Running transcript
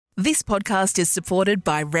This podcast is supported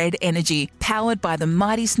by Red Energy, powered by the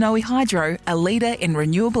mighty Snowy Hydro, a leader in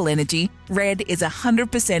renewable energy. Red is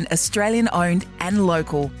 100% Australian-owned and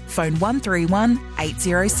local. Phone 131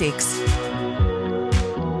 806.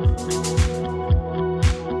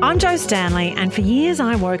 I'm Jo Stanley, and for years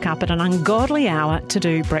I woke up at an ungodly hour to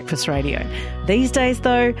do breakfast radio. These days,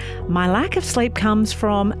 though, my lack of sleep comes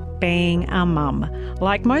from being a mum.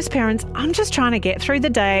 Like most parents, I'm just trying to get through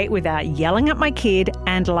the day without yelling at my kid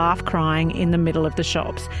and laugh crying in the middle of the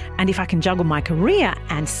shops. And if I can juggle my career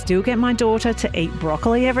and still get my daughter to eat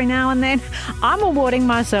broccoli every now and then, I'm awarding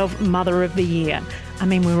myself Mother of the Year. I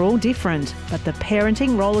mean, we're all different, but the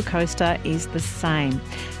parenting roller coaster is the same.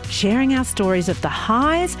 Sharing our stories of the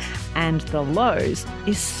highs and the lows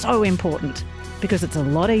is so important, because it's a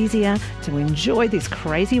lot easier to enjoy this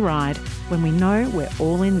crazy ride when we know we're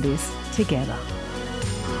all in this together.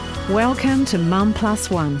 Welcome to Mum Plus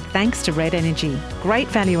One, thanks to Red Energy. Great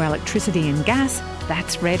value electricity and gas,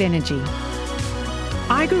 that's Red Energy.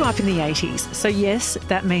 I grew up in the 80s, so yes,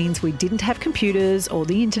 that means we didn't have computers or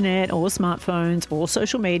the internet or smartphones or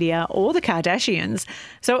social media or the Kardashians,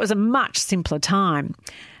 so it was a much simpler time.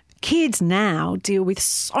 Kids now deal with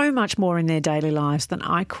so much more in their daily lives than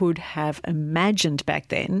I could have imagined back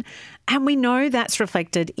then, and we know that's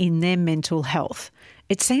reflected in their mental health.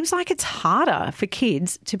 It seems like it's harder for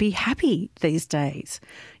kids to be happy these days.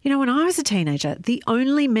 You know, when I was a teenager, the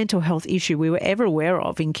only mental health issue we were ever aware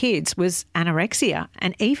of in kids was anorexia,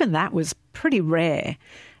 and even that was pretty rare.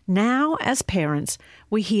 Now, as parents,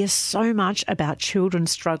 we hear so much about children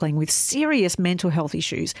struggling with serious mental health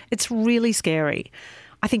issues. It's really scary.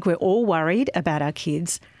 I think we're all worried about our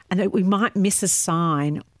kids and that we might miss a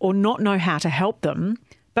sign or not know how to help them,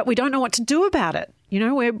 but we don't know what to do about it. You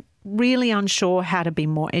know, we're really unsure how to be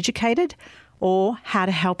more educated or how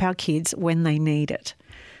to help our kids when they need it.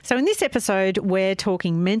 So in this episode, we're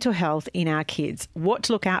talking mental health in our kids, what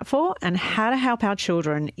to look out for and how to help our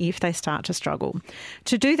children if they start to struggle.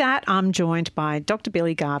 To do that, I'm joined by Dr.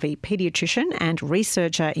 Billy Garvey, paediatrician and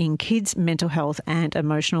researcher in kids' mental health and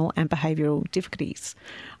emotional and behavioural difficulties.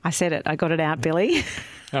 I said it. I got it out, Billy.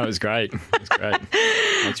 Oh, it was great. It was great.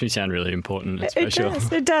 Makes me sound really important and special.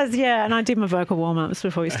 It does, yeah. And I did my vocal warm-ups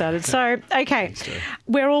before we started. So, okay,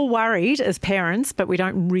 we're all worried as parents, but we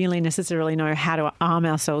don't really necessarily know how to arm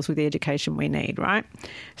ourselves with the education we need, right?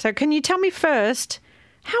 So can you tell me first,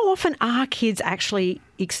 how often are kids actually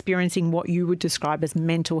experiencing what you would describe as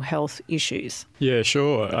mental health issues? Yeah,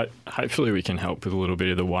 sure. Hopefully we can help with a little bit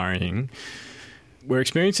of the worrying. We're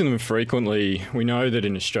experiencing them frequently. We know that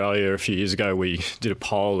in Australia a few years ago we did a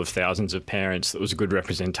poll of thousands of parents that was a good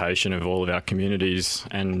representation of all of our communities,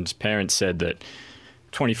 and parents said that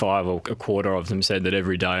 25 or a quarter of them said that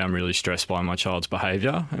every day I'm really stressed by my child's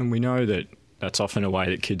behaviour, and we know that that's often a way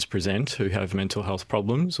that kids present who have mental health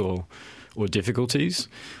problems or difficulties.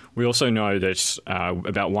 We also know that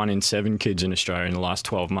about 1 in 7 kids in Australia in the last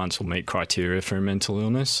 12 months will meet criteria for a mental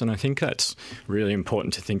illness, and I think that's really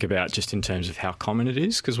important to think about just in terms of how common it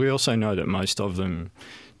is, because we also know that most of them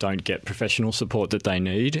don't get professional support that they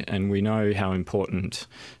need, and we know how important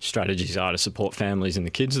strategies are to support families and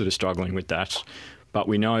the kids that are struggling with that. But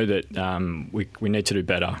we know that we need to do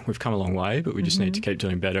better. We've come a long way, but we just need to keep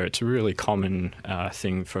doing better. It's a really common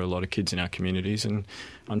thing for a lot of kids in our communities. And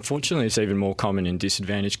unfortunately, it's even more common in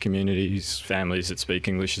disadvantaged communities, families that speak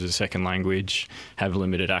English as a second language, have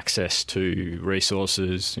limited access to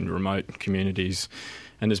resources in remote communities.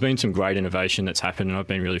 And there's been some great innovation that's happened, and I've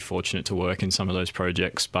been really fortunate to work in some of those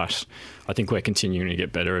projects. But I think we're continuing to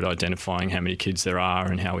get better at identifying how many kids there are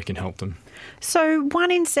and how we can help them. So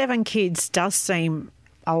 1 in 7 kids does seem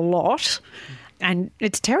a lot, and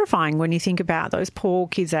it's terrifying when you think about those poor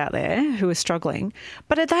kids out there who are struggling.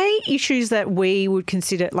 But are they issues that we would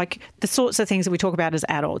consider, like the sorts of things that we talk about as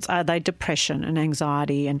adults? Are they depression and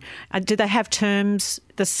anxiety? And do they have terms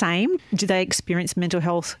the same? Do they experience mental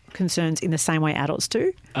health concerns in the same way adults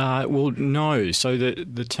do? Well, no. So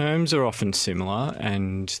the terms are often similar,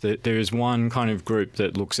 and there is one kind of group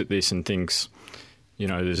that looks at this and thinks, you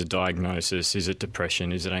know, there's a diagnosis. Is it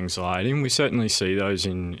depression? Is it anxiety? And we certainly see those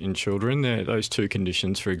in children. Those two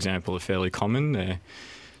conditions, for example, are fairly common.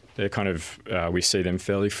 They're kind of, we see them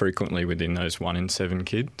fairly frequently within those 1 in 7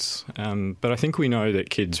 kids. But I think we know that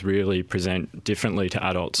kids really present differently to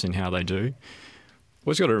adults in how they do.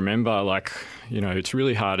 Always got to remember, like, you know, it's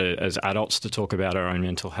really hard as adults to talk about our own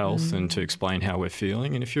mental health and to explain how we're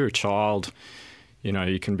feeling. And if you're a child,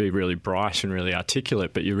 You can be really bright and really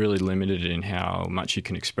articulate, but you're really limited in how much you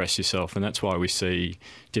can express yourself. And that's why we see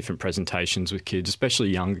different presentations with kids,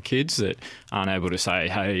 especially younger kids that aren't able to say,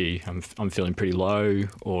 hey, I'm feeling pretty low,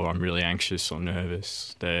 or I'm really anxious or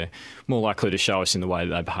nervous. They're more likely to show us in the way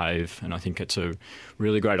that they behave. And I think it's a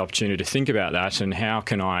really great opportunity to think about that, and how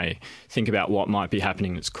can I think about what might be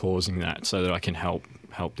happening that's causing that, so that I can help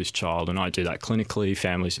this child. And I do that clinically.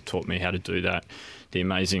 Families have taught me how to do that. The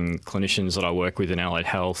amazing clinicians that I work with in allied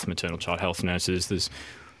health, maternal child health nurses, there's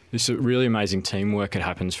this really amazing teamwork that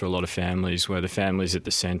happens for a lot of families, where the family's at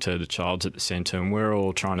the centre, the child's at the centre, and we're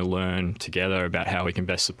all trying to learn together about how we can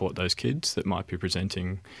best support those kids that might be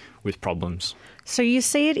presenting with problems. So you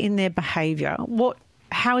see it in their behaviour.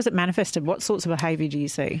 How is it manifested? What sorts of behaviour do you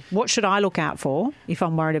see? What should I look out for if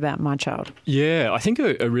I'm worried about my child? Yeah, I think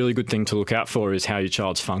a really good thing to look out for is how your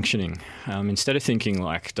child's functioning. Instead of thinking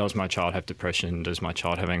like, does my child have depression? Does my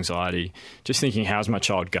child have anxiety? Just thinking, how's my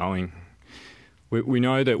child going? We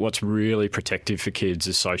know that what's really protective for kids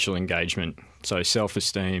is social engagement. So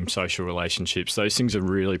self-esteem, social relationships, those things are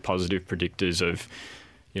really positive predictors of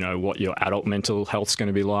what your adult mental health's going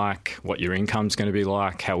to be like, what your income's going to be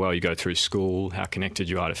like, how well you go through school, how connected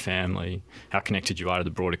you are to family, how connected you are to the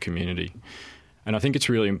broader community. And I think it's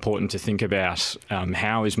really important to think about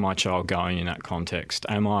how is my child going in that context?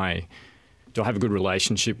 Do I have a good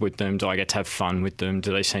relationship with them? Do I get to have fun with them?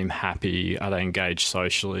 Do they seem happy? Are they engaged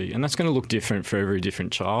socially? And that's going to look different for every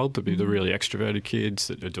different child. There'll be the really extroverted kids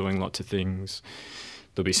that are doing lots of things.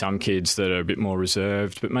 There'll be some kids that are a bit more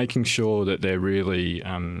reserved, but making sure that they're really,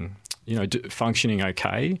 functioning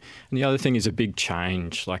okay. And the other thing is a big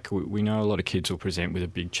change. Like we know a lot of kids will present with a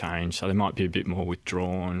big change, so they might be a bit more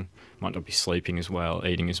withdrawn, might not be sleeping as well,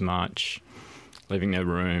 eating as much, leaving their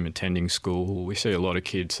room, attending school. We see a lot of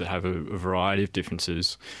kids that have a variety of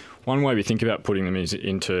differences. One way we think about putting them is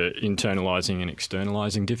into internalising and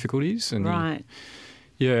externalising difficulties. And right.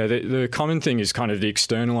 Yeah, the common thing is kind of the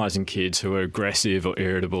externalising kids who are aggressive or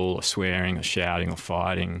irritable or swearing or shouting or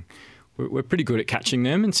fighting. We're pretty good at catching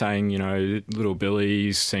them and saying, little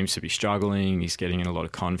Billy seems to be struggling, he's getting in a lot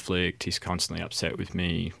of conflict, he's constantly upset with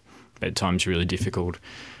me, bedtime's really difficult.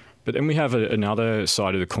 But then we have another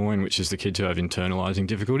side of the coin, which is the kids who have internalising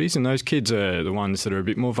difficulties, and those kids are the ones that are a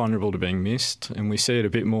bit more vulnerable to being missed, and we see it a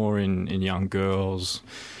bit more in young girls.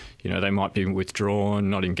 They might be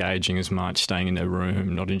withdrawn, not engaging as much, staying in their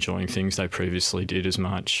room, not enjoying things they previously did as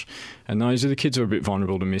much. And those are the kids who are a bit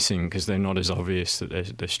vulnerable to missing because they're not as obvious that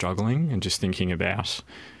they're struggling, and just thinking about,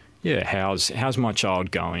 how's my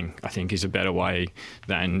child going, I think is a better way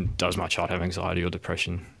than does my child have anxiety or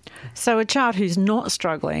depression. So a child who's not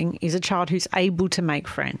struggling is a child who's able to make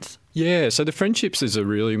friends. Yeah, so the friendships is a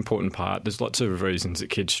really important part. There's lots of reasons that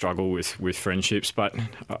kids struggle with friendships, but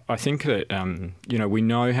I think that, we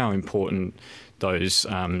know how important those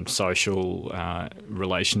social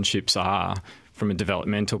relationships are from a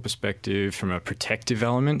developmental perspective, from a protective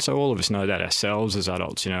element. So all of us know that ourselves as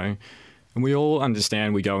adults, And we all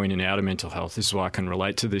understand we go in and out of mental health. This is why I can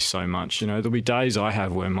relate to this so much. There'll be days I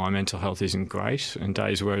have where my mental health isn't great and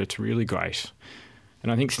days where it's really great.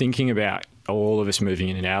 And I think thinking about all of us moving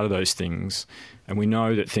in and out of those things, and we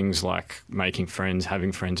know that things like making friends,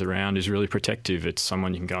 having friends around is really protective. It's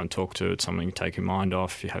someone you can go and talk to. It's someone you can take your mind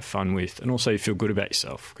off, you have fun with, and also you feel good about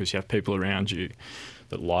yourself because you have people around you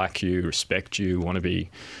that like you, respect you, want to be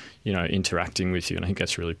interacting with you, and I think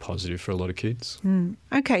that's really positive for a lot of kids.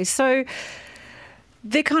 Okay, so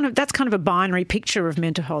that's kind of a binary picture of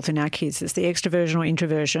mental health in our kids. It's the extroversion or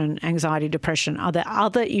introversion, anxiety, depression. Are there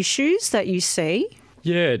other issues that you see?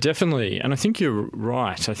 Yeah, definitely, and I think you're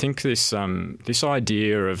right. I think this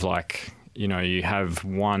idea of you have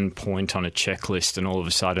one point on a checklist and all of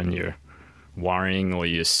a sudden you're worrying or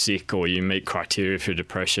you're sick or you meet criteria for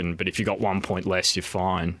depression, but if you got 1 point less, you're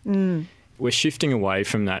fine. We're shifting away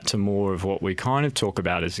from that to more of what we kind of talk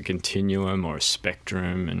about as a continuum or a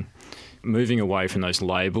spectrum, and moving away from those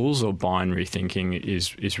labels or binary thinking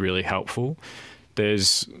is really helpful.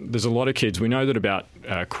 There's a lot of kids. We know that about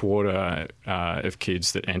a quarter of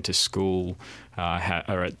kids that enter school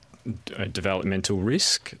are at developmental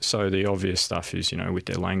risk. So the obvious stuff is, with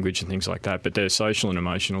their language and things like that. But their social and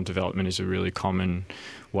emotional development is a really common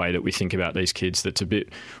way that we think about these kids that's a bit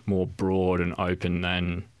more broad and open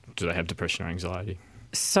than do they have depression or anxiety.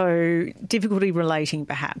 So difficulty relating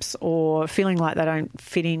perhaps, or feeling like they don't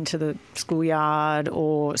fit into the schoolyard,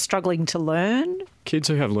 or struggling to learn? Kids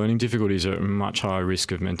who have learning difficulties are at much higher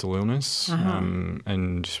risk of mental illness,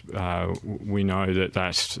 and we know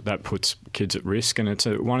that puts kids at risk, and it's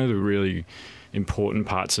one of the really important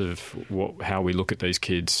parts of how we look at these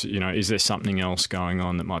kids. You know, is there something else going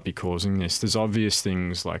on that might be causing this? There's obvious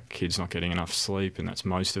things like kids not getting enough sleep, and that's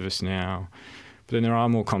most of us now. But then there are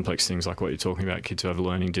more complex things like what you're talking about, kids who have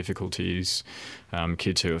learning difficulties,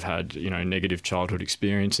 kids who have had, negative childhood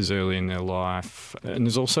experiences early in their life. And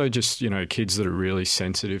there's also just, kids that are really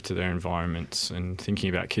sensitive to their environments, and thinking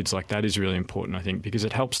about kids like that is really important, I think, because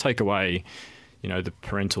it helps take away, the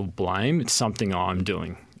parental blame. It's something I'm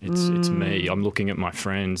doing. It's me. I'm looking at my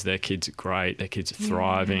friends. Their kids are great. Their kids are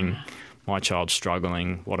thriving. Yeah. My child's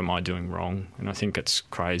struggling. What am I doing wrong? And I think it's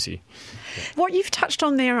crazy. What you've touched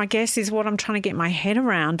on there, I guess, is what I'm trying to get my head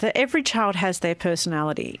around, that every child has their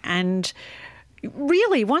personality. And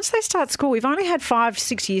really, once they start school, we've only had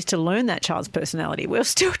 5-6 years to learn that child's personality. We're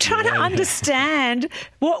still trying to understand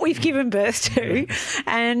what we've given birth to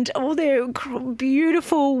and all their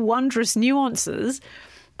beautiful, wondrous nuances.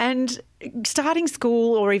 And starting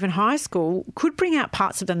school or even high school could bring out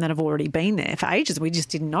parts of them that have already been there for ages. We just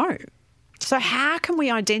didn't know. So how can we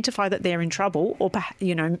identify that they're in trouble, or,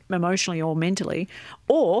 emotionally or mentally,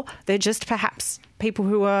 or they're just perhaps people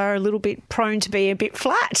who are a little bit prone to be a bit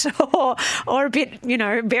flat or a bit,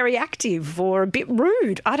 very active or a bit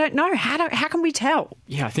rude? I don't know. How can we tell?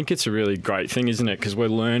 Yeah, I think it's a really great thing, isn't it? Because we're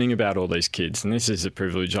learning about all these kids, and this is a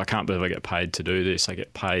privilege. I can't believe I get paid to do this. I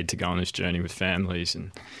get paid to go on this journey with families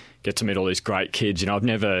and get to meet all these great kids. I've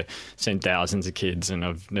never seen thousands of kids, and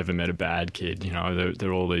I've never met a bad kid.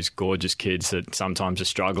 They're all these gorgeous kids that sometimes are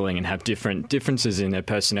struggling and have differences in their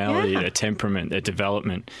personality, their temperament, their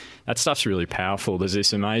development. That stuff's really powerful. There's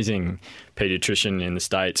this amazing paediatrician in the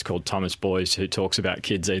States called Thomas Boyce who talks about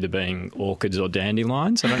kids either being orchids or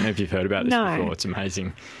dandelions. I don't know if you've heard about this before. It's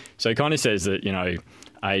amazing. So he kind of says that,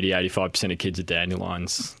 80-85% of kids are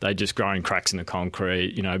dandelions. They just grow in cracks in the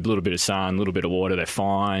concrete, a little bit of sun, a little bit of water, they're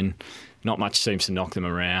fine. Not much seems to knock them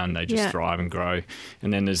around. They just thrive and grow.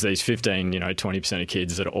 And then there's these 15, 20% of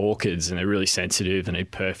kids that are orchids, and they're really sensitive and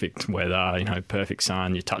need perfect weather, perfect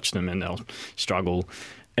sun. You touch them and they'll struggle.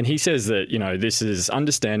 And he says that, this is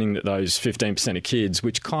understanding that those 15% of kids,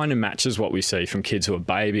 which kind of matches what we see from kids who are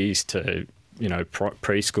babies to,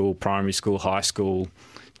 preschool, primary school, high school,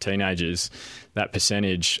 teenagers, that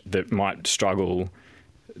percentage that might struggle,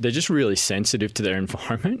 they're just really sensitive to their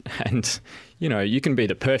environment. And, you can be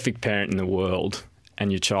the perfect parent in the world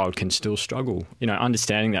and your child can still struggle.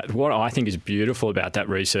 Understanding that. What I think is beautiful about that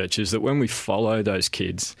research is that when we follow those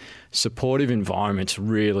kids, supportive environments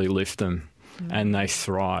really lift them and they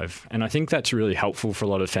thrive. And I think that's really helpful for a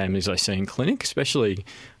lot of families I see in clinic, especially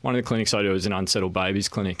one of the clinics I do is an unsettled babies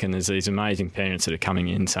clinic, and there's these amazing parents that are coming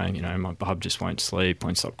in saying, my bub just won't sleep,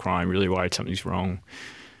 won't stop crying, really worried something's wrong.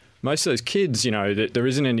 Most of those kids, there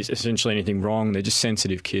isn't essentially anything wrong. They're just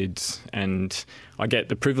sensitive kids. And I get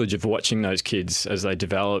the privilege of watching those kids as they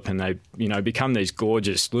develop and they, become these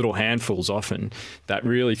gorgeous little handfuls often that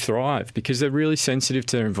really thrive because they're really sensitive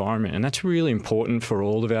to their environment. And that's really important for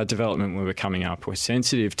all of our development when we're coming up. We're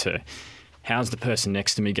sensitive to how's the person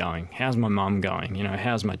next to me going? How's my mum going?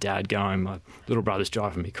 How's my dad going? My little brother's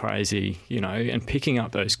driving me crazy, and picking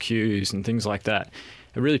up those cues and things like that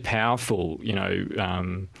are really powerful,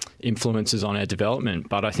 influences on our development.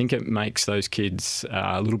 But I think it makes those kids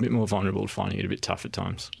a little bit more vulnerable to finding it a bit tough at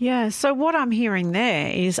times. Yeah, so what I'm hearing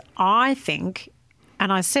there is I think,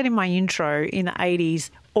 and I said in my intro, in the 80s,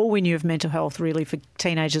 all we knew of mental health really for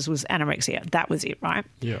teenagers was anorexia. That was it, right?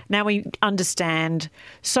 Yeah. Now we understand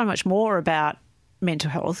so much more about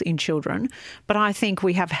mental health in children, but I think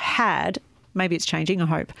we have had, maybe it's changing, I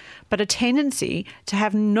hope, but a tendency to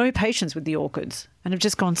have no patience with the orchids and have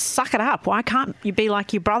just gone, suck it up. Why can't you be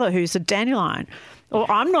like your brother who's a dandelion? Or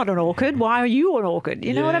I'm not an orchid. Why are you an orchid?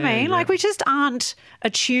 You know what I mean? Yeah. Like we just aren't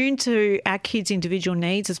attuned to our kids' individual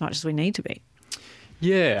needs as much as we need to be.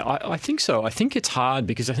 Yeah, I think so. I think it's hard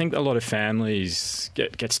because I think a lot of families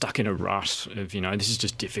get stuck in a rut of, this is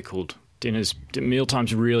just difficult.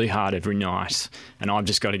 Mealtime's really hard every night and I've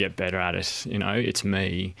just got to get better at it. It's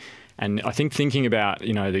me. And I think thinking about,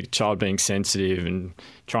 the child being sensitive and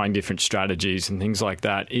trying different strategies and things like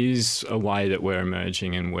that is a way that we're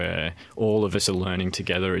emerging and where all of us are learning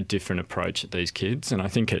together a different approach at these kids. And I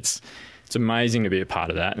think it's amazing to be a part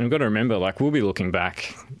of that. And we've got to remember, we'll be looking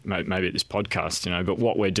back maybe at this podcast, but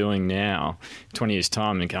what we're doing now, 20 years'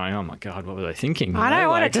 time, and going, oh, my God, what were they thinking? I know,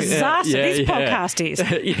 what a disaster this podcast is.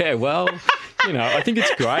 Yeah, well, I think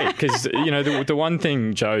it's great because, the one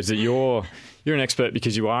thing, Jo, is that you're an expert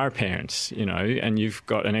because you are a parent, and you've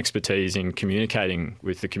got an expertise in communicating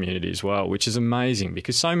with the community as well, which is amazing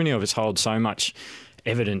because so many of us hold so much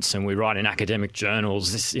evidence and we write in academic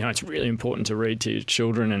journals, this, it's really important to read to your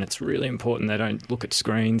children and it's really important they don't look at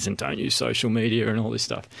screens and don't use social media and all this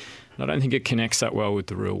stuff. And I don't think it connects that well with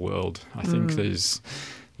the real world. I think there's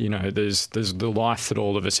the life that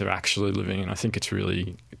all of us are actually living, and I think it's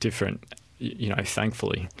really different,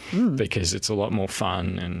 thankfully, because it's a lot more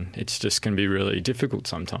fun and it's just can be really difficult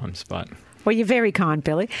sometimes. But well, you're very kind,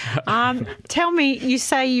 Billy. Tell me, you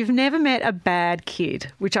say you've never met a bad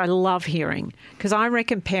kid, which I love hearing, because I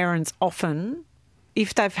reckon parents often,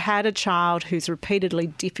 if they've had a child who's repeatedly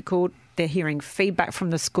difficult, they're hearing feedback from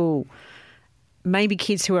the school, maybe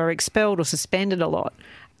kids who are expelled or suspended a lot,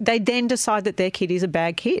 they then decide that their kid is a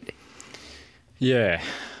bad kid. Yeah.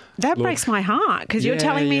 That breaks my heart, because you're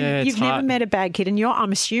telling me you've never met a bad kid, and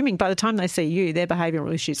I'm assuming by the time they see you, their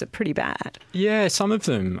behavioural issues are pretty bad. Yeah, some of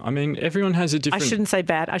them. I mean, everyone has a different... I shouldn't say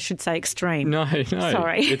bad, I should say extreme. No.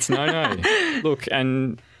 Sorry. It's no. Look,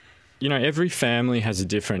 and, every family has a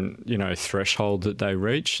different, threshold that they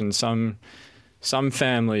reach, and some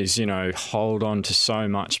families, hold on to so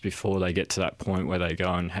much before they get to that point where they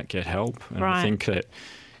go and get help. And I think that...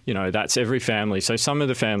 that's every family. So some of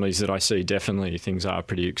the families that I see, definitely things are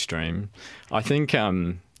pretty extreme. I think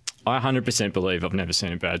I 100% believe I've never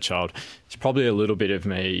seen a bad child. It's probably a little bit of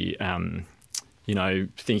me,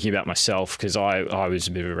 thinking about myself, because I was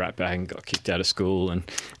a bit of a rat bag and got kicked out of school and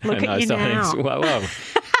those things. Well,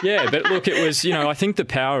 yeah, but look, it was, I think the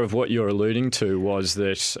power of what you're alluding to was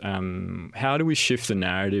that how do we shift the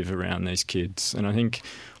narrative around these kids? And I think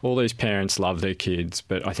all these parents love their kids,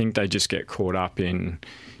 but I think they just get caught up in...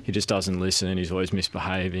 He just doesn't listen. He's always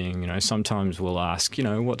misbehaving. Sometimes we'll ask,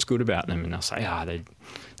 what's good about them? And they'll say,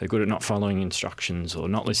 they're good at not following instructions or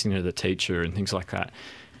not listening to the teacher and things like that.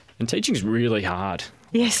 And teaching's really hard.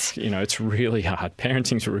 Yes. It's really hard.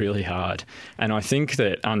 Parenting's really hard. And I think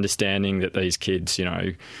that understanding that these kids,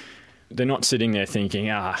 they're not sitting there thinking,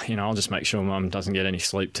 I'll just make sure mum doesn't get any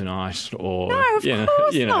sleep tonight, or no, of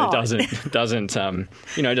course not.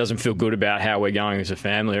 doesn't feel good about how we're going as a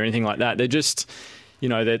family or anything like that. They're just...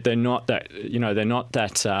 they're not that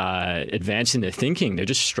advanced in their thinking. They're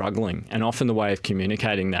just struggling. And often the way of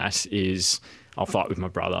communicating that is, I'll fight with my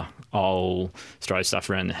brother. I'll throw stuff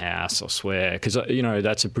around the house. I'll swear. Because,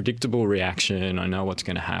 that's a predictable reaction. I know what's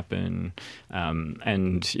going to happen.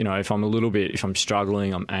 If I'm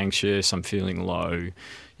struggling, I'm anxious, I'm feeling low,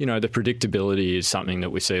 the predictability is something that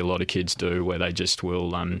we see a lot of kids do, where they just will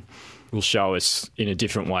show us in a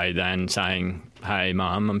different way than saying, hey,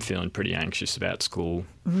 Mum, I'm feeling pretty anxious about school,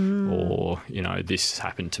 or, this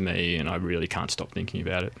happened to me and I really can't stop thinking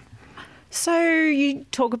about it. So you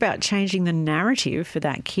talk about changing the narrative for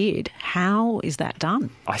that kid. How is that done?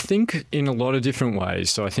 I think in a lot of different ways.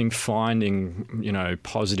 So I think finding,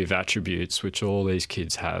 positive attributes, which all these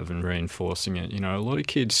kids have, and reinforcing it. A lot of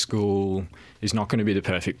kids' school is not going to be the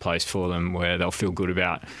perfect place for them where they'll feel good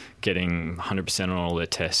about getting 100% on all their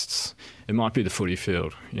tests. It might be the footy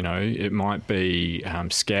field, it might be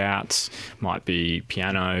scouts, might be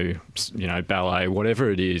piano, ballet,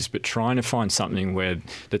 whatever it is, but trying to find something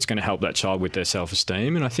that's going to help that child with their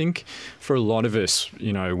self-esteem. And I think for a lot of us,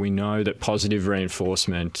 we know that positive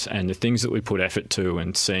reinforcement and the things that we put effort to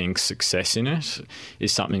and seeing success in it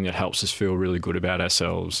is something that helps us feel really good about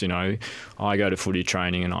ourselves. I go to footy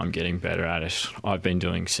training and I'm getting better at it. I've been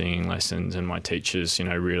doing singing lessons and my teachers,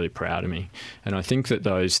 really proud of me. And I think that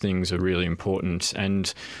those things are really important.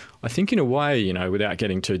 And I think in a way, without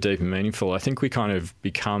getting too deep and meaningful, I think we kind of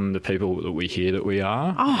become the people that we hear that we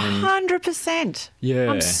are. 100%.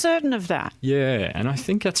 Yeah. I'm certain of that. Yeah. And I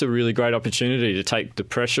think that's a really great opportunity to take the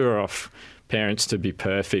pressure off parents to be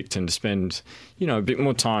perfect and to spend, a bit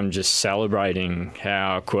more time just celebrating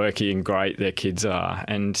how quirky and great their kids are.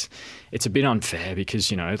 And it's a bit unfair because,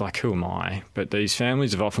 who am I? But these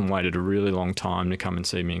families have often waited a really long time to come and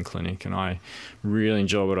see me in clinic, and I really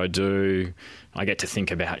enjoy what I do. I get to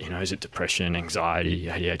think about, is it depression, anxiety,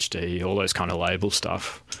 ADHD, all those kind of label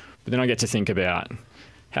stuff. But then I get to think about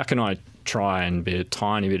how can I try and be a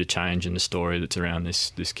tiny bit of change in the story that's around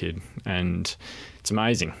this kid. And it's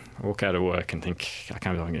amazing. I walk out of work and think, I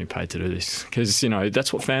can't believe I'm getting paid to do this. Because,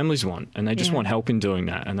 that's what families want. And they just want help in doing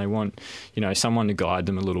that. And they want, someone to guide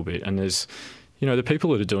them a little bit. And there's, the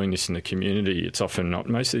people that are doing this in the community, it's often not,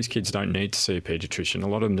 most of these kids don't need to see a paediatrician. A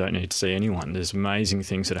lot of them don't need to see anyone. There's amazing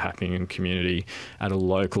things that are happening in the community at a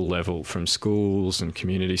local level, from schools and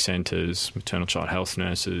community centres, maternal child health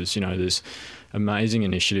nurses. There's amazing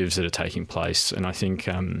initiatives that are taking place. And I think,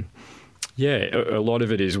 Yeah, a lot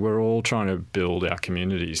of it is we're all trying to build our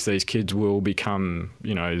communities. These kids will become,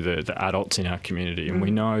 the adults in our community, and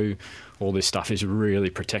we know all this stuff is really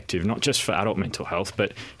protective, not just for adult mental health,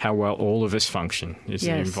 but how well all of us function is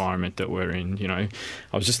the environment that we're in. I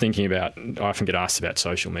was just thinking about, I often get asked about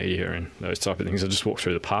social media and those type of things. I just walked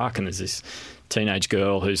through the park and there's this teenage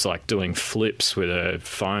girl who's like doing flips with her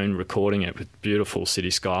phone, recording it with beautiful city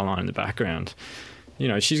skyline in the background.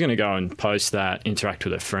 She's going to go and post that, interact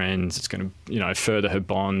with her friends. It's going to, further her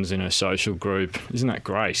bonds in her social group. Isn't that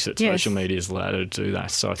great that social media has allowed her to do that?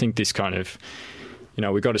 So I think this kind of,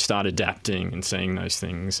 we've got to start adapting and seeing those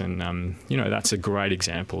things. And, that's a great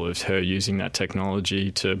example of her using that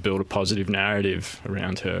technology to build a positive narrative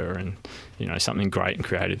around her and, something great and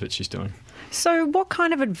creative that she's doing. So what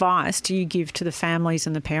kind of advice do you give to the families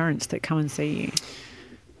and the parents that come and see you?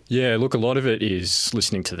 Yeah, look, a lot of it is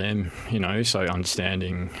listening to them, so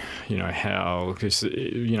understanding, how, because,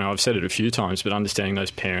 I've said it a few times, but understanding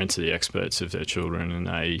those parents are the experts of their children, and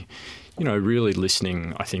they, really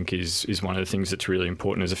listening, I think, is one of the things that's really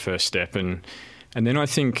important as a first step. And then I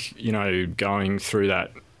think, going through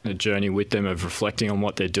that journey with them of reflecting on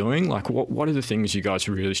what they're doing, like what are the things you guys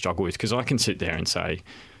really struggle with? Because I can sit there and say,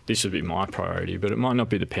 this would be my priority, but it might not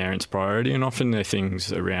be the parent's priority. And often they're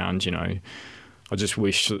things around, I just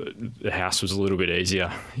wish the house was a little bit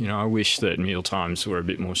easier. I wish that meal times were a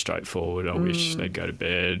bit more straightforward. I wish they'd go to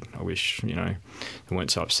bed. I wish, they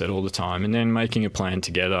weren't so upset all the time. And then making a plan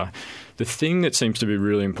together. The thing that seems to be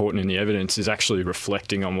really important in the evidence is actually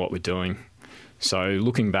reflecting on what we're doing. So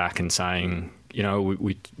looking back and saying,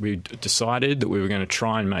 we decided that we were going to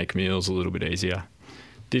try and make meals a little bit easier.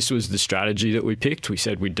 This was the strategy that we picked. We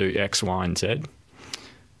said we'd do X, Y, and Z.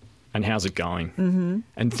 And how's it going? Mm-hmm.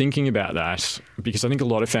 And thinking about that, because I think a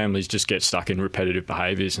lot of families just get stuck in repetitive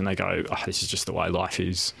behaviours and they go, this is just the way life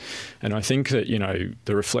is. And I think that,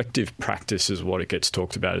 the reflective practice is what it gets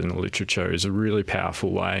talked about in the literature is a really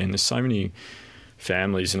powerful way. And there's so many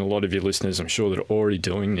families, and a lot of your listeners, I'm sure, that are already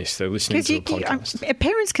doing this. They're listening to a podcast.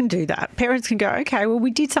 Parents can do that. Parents can go, okay, well,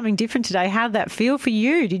 we did something different today. How did that feel for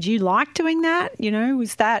you? Did you like doing that?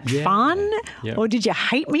 Was that fun? Yeah. Or did you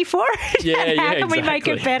hate me for it? Yeah, How can we make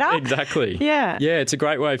it better? Exactly. Yeah. Yeah, it's a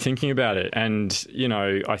great way of thinking about it. And,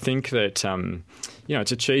 I think that,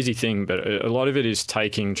 it's a cheesy thing, but a lot of it is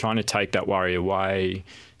trying to take that worry away,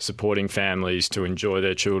 supporting families to enjoy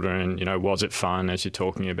their children. Was it fun, as you're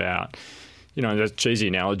talking about? The cheesy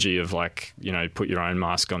analogy of put your own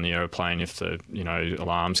mask on the aeroplane if the,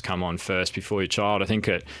 alarms come on first before your child. I think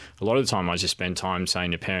that a lot of the time I just spend time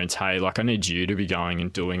saying to parents, hey, I need you to be going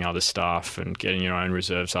and doing other stuff and getting your own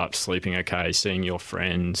reserves up, sleeping okay, seeing your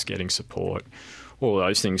friends, getting support, all of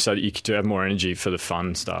those things so that you can have more energy for the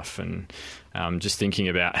fun stuff and just thinking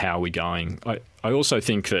about how we're going. I also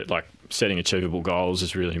think that setting achievable goals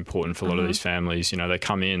is really important for a lot of these families. They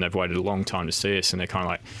come in, they've waited a long time to see us and they're kind of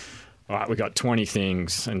like, all right, we've got 20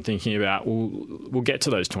 things, and thinking about, we'll get to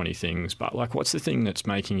those 20 things, but what's the thing that's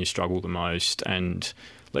making you struggle the most? And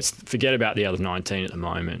let's forget about the other 19 at the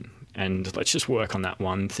moment, and let's just work on that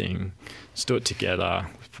one thing. Let's do it together.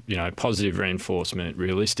 Positive reinforcement,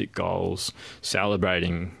 realistic goals,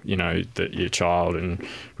 celebrating, your child and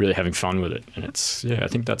really having fun with it. And I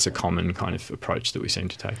think that's a common kind of approach that we seem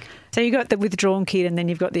to take. So you've got the withdrawn kid and then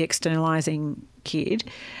you've got the externalising kid.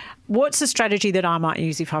 What's the strategy that I might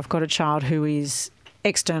use if I've got a child who is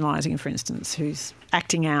externalising, for instance, who's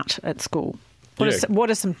acting out at school? What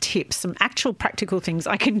are some tips, some actual practical things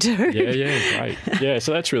I can do? Yeah, great. Yeah,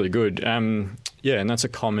 so that's really good. And that's a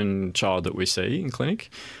common child that we see in clinic.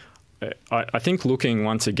 I think looking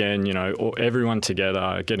once again, everyone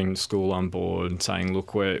together, getting the school on board and saying,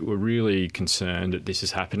 look, we're really concerned that this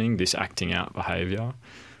is happening, this acting out behaviour.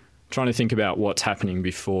 Trying to think about what's happening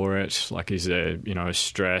before it, is there, a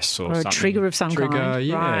stress or something? A trigger of some kind.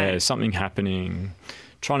 Yeah, right. Something happening.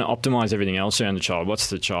 Trying to optimise everything else around the child. What's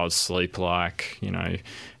the child's sleep like?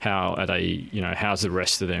 How are they, how's the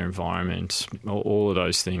rest of their environment? All of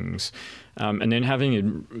those things. And then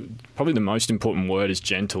having probably the most important word is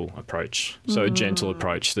gentle approach. So a gentle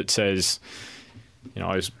approach that says, I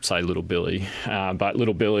always say little Billy, but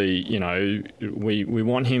little Billy, we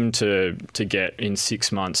want him to get in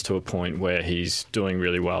 6 months to a point where he's doing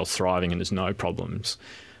really well, thriving, and there's no problems.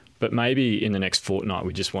 But maybe in the next fortnight,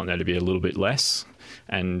 we just want that to be a little bit less.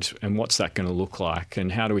 And what's that going to look like?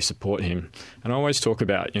 And how do we support him? And I always talk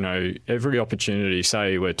about, every opportunity,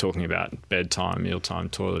 say we're talking about bedtime, mealtime,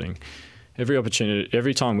 toileting,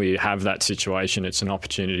 every time we have that situation, it's an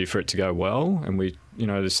opportunity for it to go well. And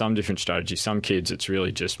there's some different strategies. Some kids, it's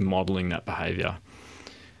really just modelling that behaviour.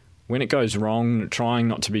 when it goes wrong, trying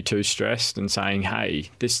not to be too stressed and saying, hey,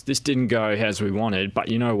 this didn't go as we wanted, but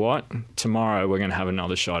you know what? Tomorrow we're going to have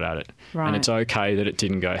another shot at it. Right. And it's okay that it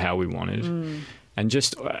didn't go how we wanted. And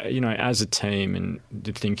just, as a team and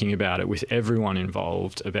thinking about it with everyone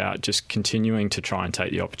involved about just continuing to try and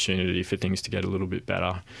take the opportunity for things to get a little bit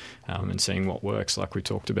better and seeing what works, like we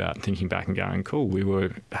talked about, thinking back and going, cool, we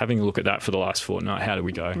were having a look at that for the last fortnight. How did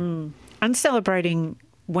we go? And celebrating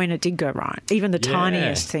when it did go right, even the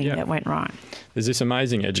tiniest thing that went right. There's this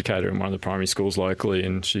amazing educator in one of the primary schools locally,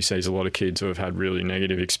 and she sees a lot of kids who have had really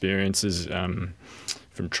negative experiences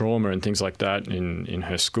from trauma and things like that in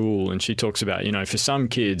her school. And she talks about, for some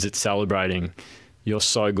kids, it's celebrating you're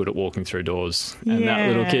so good at walking through doors. And that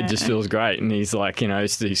little kid just feels great. And he's like,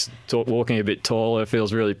 he's walking a bit taller,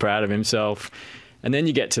 feels really proud of himself. And then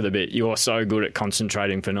you get to the bit, you're so good at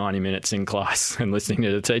concentrating for 90 minutes in class and listening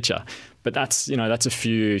to the teacher. But that's a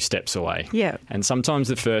few steps away. Yeah. And sometimes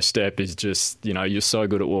the first step is just, you're so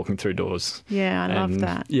good at walking through doors. Yeah, I love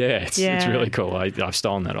that. Yeah, it's really cool. I've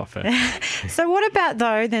stolen that off her. So what about,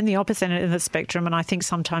 though, then the opposite end of the spectrum, and I think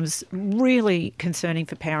sometimes really concerning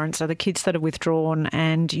for parents, are the kids that are withdrawn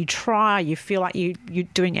and you feel like you're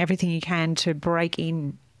doing everything you can to break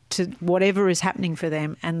in to whatever is happening for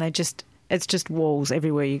them, and it's just walls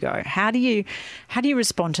everywhere you go. How do you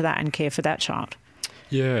respond to that and care for that child?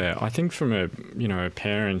 Yeah, I think from a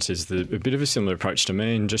parent is a bit of a similar approach to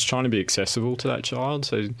me, and just trying to be accessible to that child.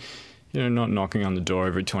 So, not knocking on the door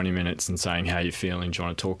every 20 minutes and saying how you're feeling, do you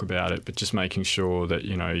want to talk about it, but just making sure that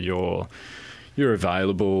you're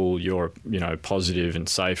available, you're positive and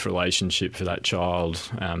safe relationship for that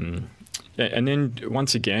child. And then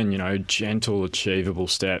once again, gentle, achievable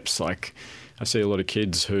steps. Like, I see a lot of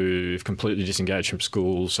kids who've completely disengaged from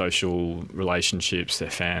school, social relationships,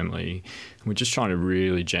 their family. And we're just trying to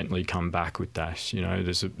really gently come back with that.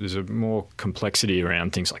 There's a more complexity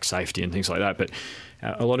around things like safety and things like that. But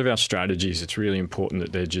a lot of our strategies, it's really important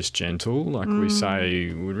that they're just gentle. Like we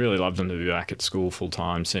say, we'd really love them to be back at school full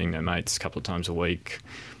time, seeing their mates a couple of times a week,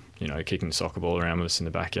 kicking the soccer ball around with us in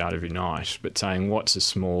the backyard every night, but saying what's a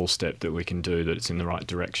small step that we can do that it's in the right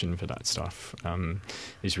direction for that stuff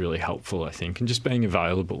is really helpful, I think. And just being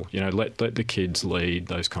available, let the kids lead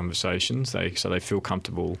those conversations so they feel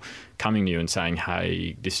comfortable coming to you and saying,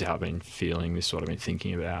 hey, this is how I've been feeling, this is what I've been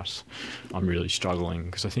thinking about, I'm really struggling.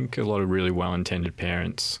 Because I think a lot of really well-intended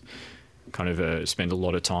parents kind of spend a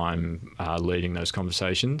lot of time leading those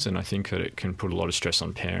conversations, and I think that it can put a lot of stress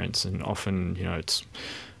on parents, and often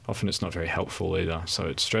it's not very helpful either. So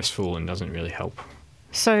it's stressful and doesn't really help.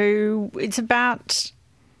 So it's about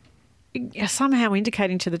somehow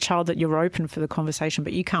indicating to the child that you're open for the conversation,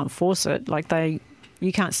 but you can't force it. Like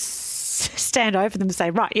you can't stand over them and say,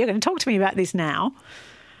 right, you're going to talk to me about this now.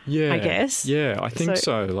 Yeah, I guess. Yeah, I think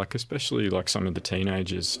so. Like, especially like some of the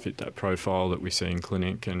teenagers fit that profile that we see in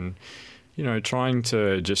clinic, and trying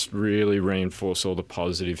to just really reinforce all the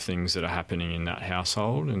positive things that are happening in that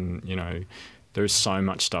household. And there's so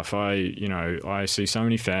much stuff. I see so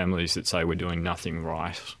many families that say we're doing nothing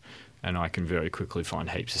right, and I can very quickly find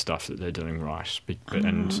heaps of stuff that they're doing right.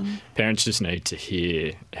 And parents just need to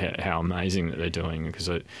hear how amazing that they're doing, because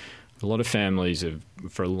a lot of families have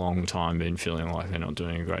for a long time been feeling like they're not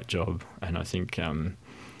doing a great job. And I think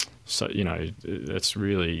that's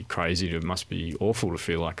really crazy. It must be awful to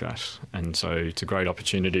feel like that. And so it's a great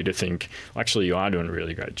opportunity to think, actually, you are doing a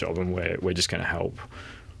really great job, and we're just going to help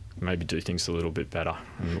maybe do things a little bit better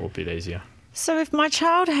and a bit easier. So if my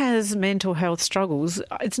child has mental health struggles,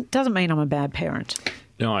 it doesn't mean I'm a bad parent.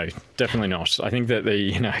 No, definitely not. I think that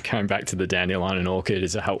going back to the dandelion and orchid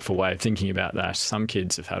is a helpful way of thinking about that. Some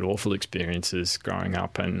kids have had awful experiences growing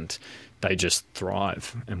up and they just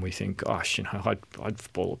thrive. And we think, gosh, I'd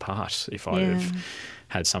fall apart if I'd have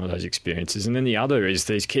had some of those experiences. And then the other is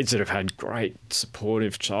these kids that have had great,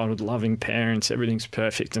 supportive, childhood-loving parents, everything's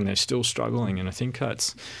perfect, and they're still struggling. And I think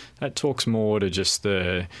that talks more to just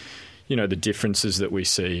the differences that we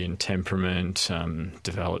see in temperament,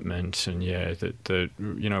 development, and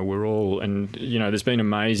we're all, and there's been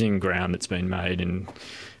amazing ground that's been made, and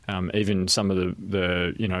even some of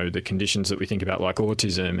the conditions that we think about, like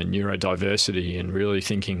autism and neurodiversity, and really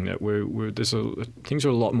thinking that things are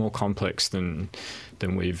a lot more complex than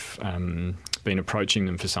we've been approaching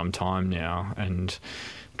them for some time now, and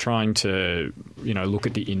trying to look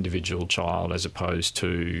at the individual child as opposed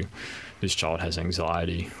to this child has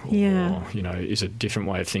anxiety, or is a different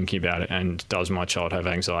way of thinking about it, and does my child have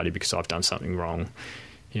anxiety because I've done something wrong?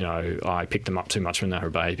 I picked them up too much when they were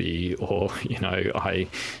a baby, or, I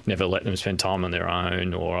never let them spend time on their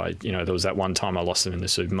own, or, there was that one time I lost them in the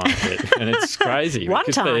supermarket. And it's crazy. One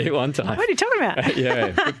time? One time. What are you talking about?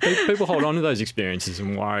 Yeah. But people hold on to those experiences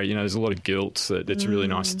and worry. There's a lot of guilt that it's really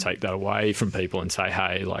nice to take that away from people and say,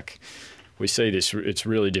 hey, we see this, it's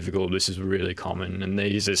really difficult, this is really common, and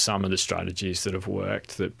these are some of the strategies that have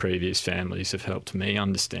worked that previous families have helped me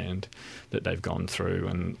understand that they've gone through,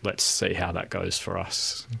 and let's see how that goes for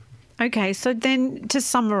us. Okay, so then to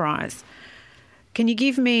summarise, can you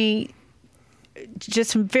give me just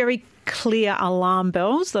some very clear alarm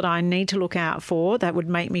bells that I need to look out for that would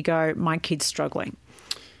make me go, my kid's struggling?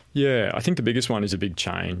 Yeah, I think the biggest one is a big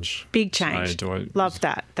change. Big change. Love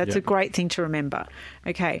that. That's a great thing to remember.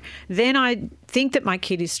 Okay. Then I think that my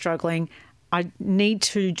kid is struggling. I need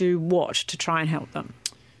to do what to try and help them?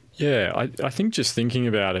 Yeah, I think just thinking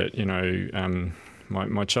about it,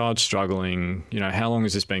 my child's struggling, how long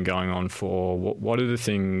has this been going on for? What are the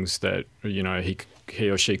things that, he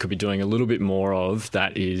or she could be doing a little bit more of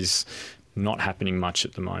that is not happening much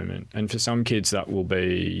at the moment? And for some kids that will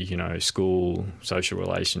be, school, social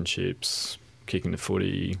relationships, kicking the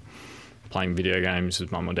footy, playing video games with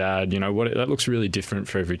mum or dad, that looks really different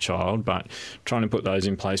for every child, but trying to put those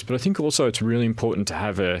in place. But I think also it's really important to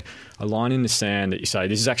have a line in the sand that you say,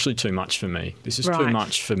 this is actually too much for me. This is too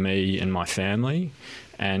much for me and my family,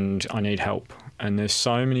 and I need help. And there's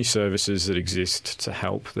so many services that exist to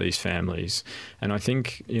help these families. And I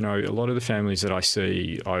think, a lot of the families that I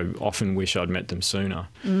see, I often wish I'd met them sooner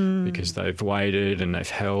because they've waited and they've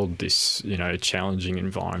held this, challenging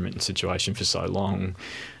environment and situation for so long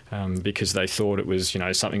because they thought it was,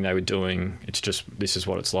 something they were doing. It's just, this is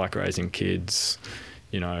what it's like raising kids.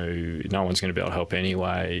 No one's going to be able to help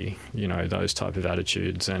anyway, those type of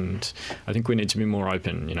attitudes. And I think we need to be more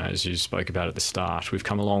open, as you spoke about at the start. We've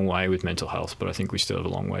come a long way with mental health, but I think we still have a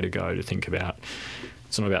long way to go to think about.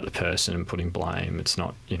 It's not about the person and putting blame. It's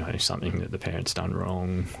not, something that the parent's done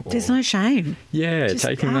wrong. There's no shame. Yeah, just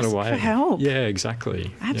taking that away. For help. Yeah,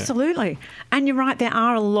 exactly. Absolutely. Yeah. And you're right, there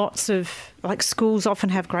are lots of, schools often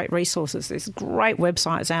have great resources. There's great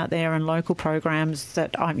websites out there and local programs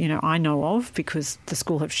that I know of because the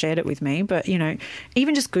school have shared it with me. But,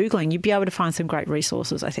 even just Googling, you'd be able to find some great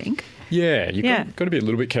resources, I think. Yeah, you've got to be a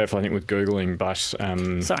little bit careful, I think, with Googling. But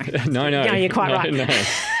sorry. No, you're quite right.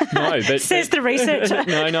 No, but says the researcher.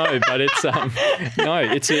 No, but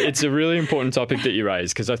it's a really important topic that you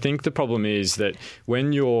raise, because I think the problem is that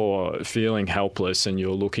when you're feeling helpless and you're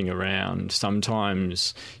looking around,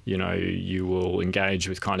 sometimes you will engage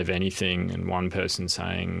with kind of anything, and one person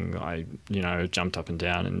saying I jumped up and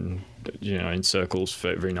down and in circles for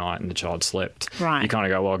every night and the child slept. Right. You kind of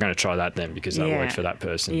go, well, I'm going to try that then because that worked for that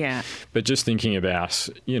person. Yeah. But just thinking about,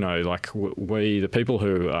 we, the people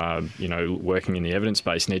who are, working in the evidence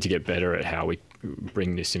base, need to get better at how we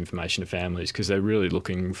bring this information to families, because they're really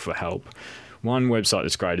looking for help. One website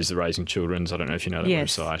that's great is the Raising Children's. I don't know if you know that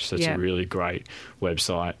website. That's a really great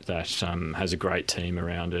website that has a great team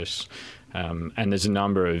around it. And there's a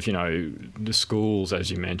number of, the schools, as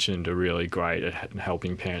you mentioned, are really great at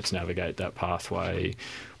helping parents navigate that pathway.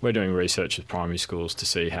 We're doing research with primary schools to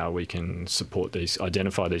see how we can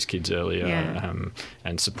identify these kids earlier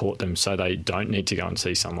and support them so they don't need to go and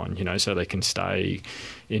see someone, so they can stay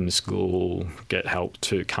in the school, get help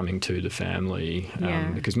to coming to the family,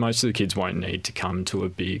 because most of the kids won't need to come to a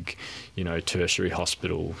big, tertiary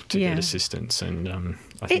hospital to get assistance. And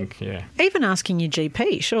I think, even asking your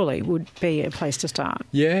GP surely would be a place to start.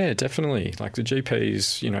 Yeah, definitely. Like the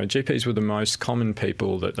GPs, GPs were the most common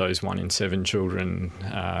people that those 1 in 7 children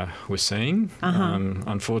were seeing.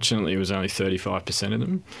 Unfortunately, it was only 35% of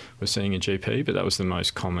them were seeing a GP, but that was the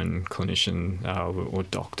most common clinician or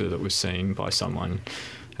doctor that was seen by someone.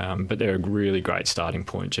 But they're a really great starting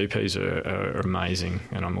point. GPs are amazing,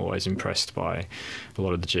 and I'm always impressed by a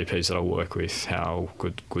lot of the GPs that I work with, how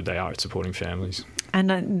good they are at supporting families.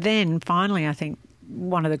 And then finally, I think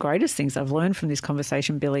one of the greatest things I've learned from this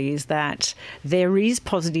conversation, Billy, is that there is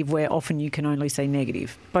positive where often you can only see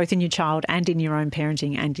negative, both in your child and in your own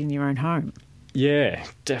parenting and in your own home. Yeah,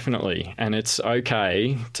 definitely. And it's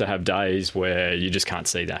okay to have days where you just can't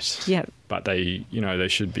see that. Yeah. But they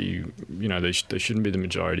should be, they shouldn't be the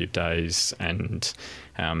majority of days. And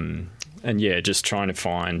just trying to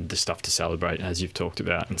find the stuff to celebrate, as you've talked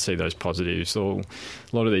about, and see those positives. A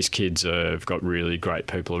lot of these kids have got really great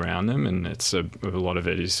people around them, and it's a lot of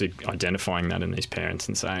it is identifying that in these parents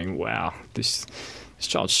and saying, wow, this this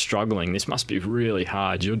child's struggling. This must be really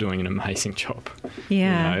hard. You're doing an amazing job.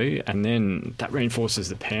 Yeah. You know? And then that reinforces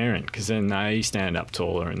the parent, because then they stand up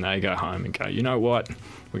taller and they go home and go, you know what?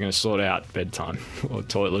 We're going to sort out bedtime or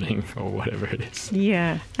toileting or whatever it is.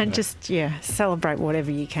 Yeah. And just celebrate whatever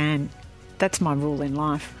you can. That's my rule in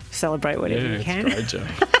life. Celebrate whatever you can. Great, Joe.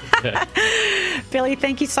 Yeah. Billy,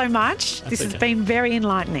 thank you so much. This has been very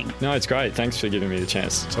enlightening. No, it's great. Thanks for giving me the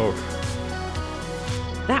chance to talk.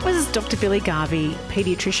 That was Dr. Billy Garvey,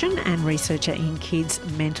 paediatrician and researcher in kids'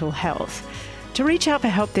 mental health. To reach out for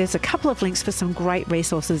help, there's a couple of links for some great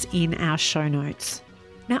resources in our show notes.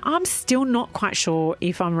 Now, I'm still not quite sure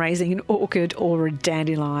if I'm raising an orchid or a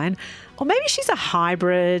dandelion, or maybe she's a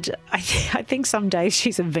hybrid. I think some days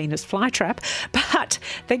she's a Venus flytrap. But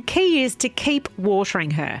the key is to keep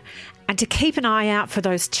watering her and to keep an eye out for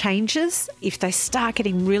those changes. If they start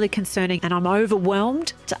getting really concerning and I'm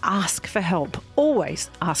overwhelmed, to ask for help. Always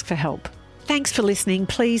ask for help. Thanks for listening.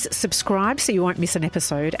 Please subscribe so you won't miss an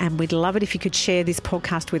episode, and we'd love it if you could share this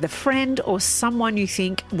podcast with a friend or someone you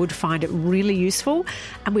think would find it really useful.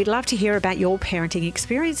 And we'd love to hear about your parenting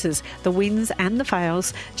experiences, the wins and the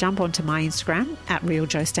fails. Jump onto my Instagram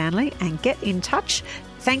 @RealJoeStanley and get in touch.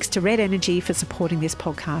 Thanks to Red Energy for supporting this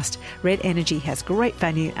podcast. Red Energy has great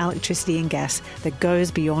value electricity and gas that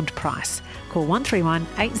goes beyond price. Call 131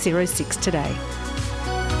 806 today.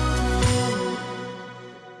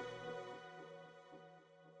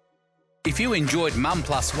 If you enjoyed Mum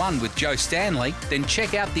Plus One with Joe Stanley, then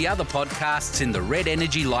check out the other podcasts in the Red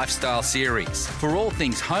Energy Lifestyle series. For all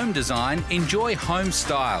things home design, enjoy Home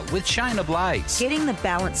Style with Shayna Blaze. Getting the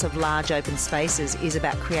balance of large open spaces is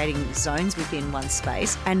about creating zones within one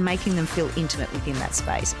space and making them feel intimate within that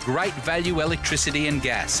space. Great value electricity and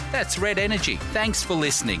gas. That's Red Energy. Thanks for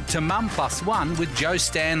listening to Mum Plus One with Joe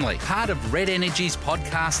Stanley, part of Red Energy's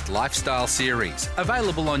podcast Lifestyle series.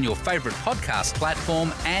 Available on your favourite podcast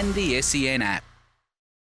platform and the SEN app.